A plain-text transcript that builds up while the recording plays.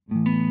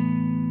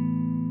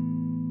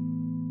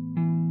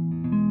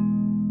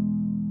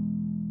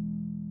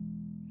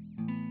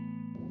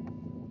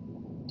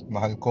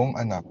Mahal kong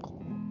anak,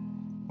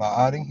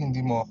 maaaring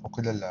hindi mo ako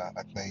kilala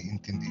at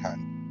naiintindihan,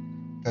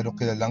 pero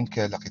kilalang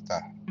kilala kita.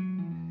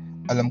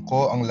 Alam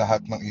ko ang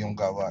lahat ng iyong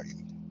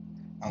gawain,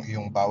 ang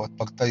iyong bawat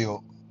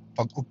pagtayo,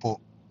 pag-upo,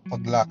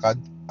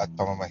 paglakad at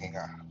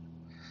pamamahinga.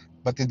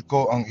 Batid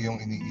ko ang iyong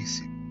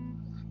iniisip.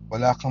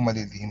 Wala kang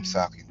malilihim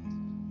sa akin.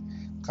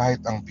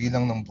 Kahit ang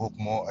bilang ng buhok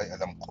mo ay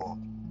alam ko.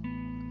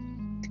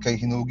 Ika'y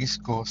hinugis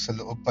ko sa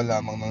loob pa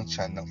lamang ng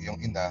tiyan ng iyong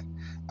ina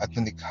at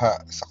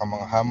nilikha sa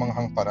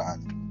kamanghamanghang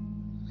paraan.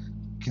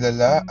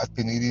 Kilala at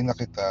pinili na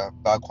kita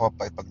bago ka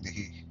pa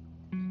ipaglihi.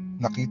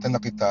 Nakita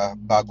na kita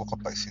bago ka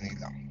pa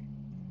isinilang.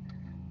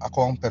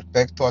 Ako ang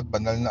perpekto at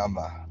banal na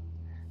ama.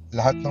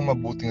 Lahat ng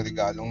mabuting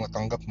regalong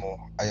natanggap mo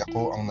ay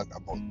ako ang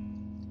nag-abot.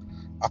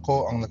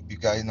 Ako ang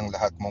nagbigay ng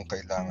lahat mong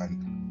kailangan.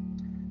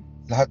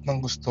 Lahat ng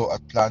gusto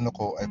at plano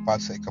ko ay para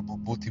sa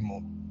ikabubuti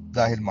mo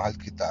dahil mahal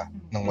kita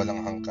ng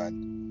walang hanggan.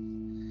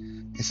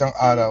 Isang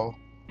araw,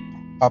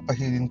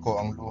 papahilin ko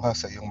ang luha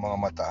sa iyong mga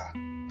mata.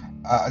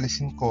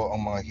 Aalisin ko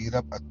ang mga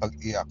hirap at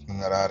pag-iyak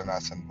na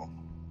nararanasan mo.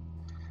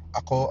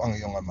 Ako ang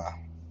iyong ama.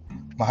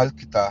 Mahal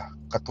kita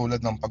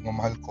katulad ng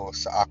pagmamahal ko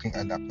sa aking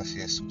anak na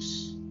si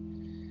Jesus.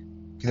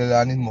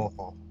 Kilalanin mo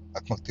ko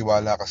at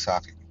magtiwala ka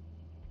sa akin.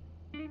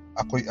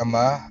 Ako'y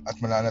ama at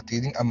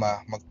mananatiling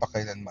ama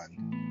magpakailanman.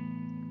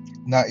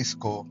 Nais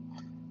ko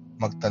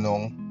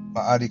magtanong,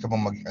 maaari ka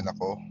bang maging anak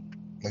ko?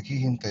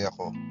 Naghihintay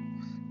ako.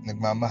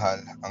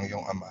 Nagmamahal ang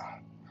iyong ama,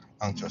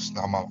 ang Diyos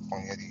na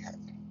makapangyarihan.